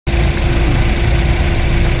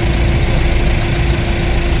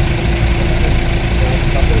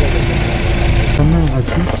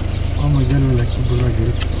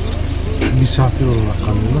misafir olarak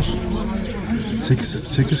kalıyorlar.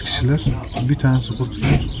 8 kişiler, bir tanesi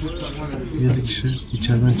kurtuluyor, 7 kişi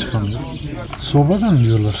içeriden çıkamıyor. Sobadan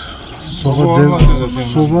diyorlar.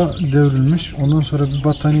 Soba devrilmiş, ondan sonra bir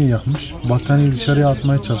battaniye yakmış. Battaniyeyi dışarıya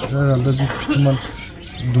atmaya çalışıyor. Herhalde büyük ihtimal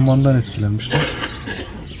dumandan etkilenmişler.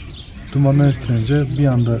 Dumandan etkilenince bir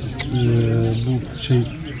anda bu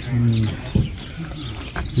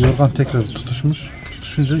yorgan tekrar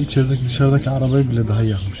tutuşunca içerideki dışarıdaki arabayı bile daha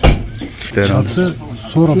yakmış. Çatı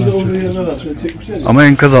sonradan çöküyor. Ama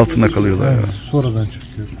enkaz altında kalıyorlar. Evet,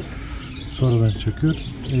 sonradan çöküyor.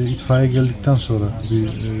 İtfaiye geldikten sonra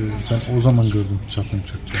ben o zaman gördüm çatının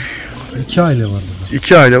çöktüğünü. 2 aile var burada.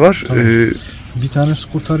 2 aile var. Bir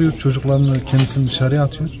tanesi kurtarıyor, çocuklarını kendisini dışarıya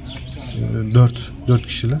atıyor. 4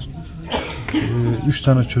 kişiler. 3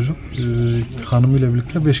 tane çocuk, hanımıyla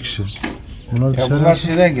birlikte 5 kişi. Bunlar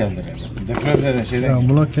şeyden geldiler. Depremden şeyden. Yani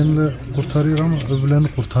bunlar kendileri kurtarıyor ama öbürlerini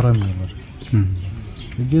kurtaramıyorlar.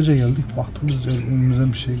 Gece geldik, baktık biz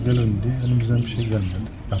önümüzden bir şey gelir mi diye, önümüzden bir şey gelmedi.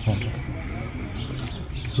 Yapamadık.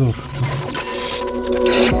 Zor.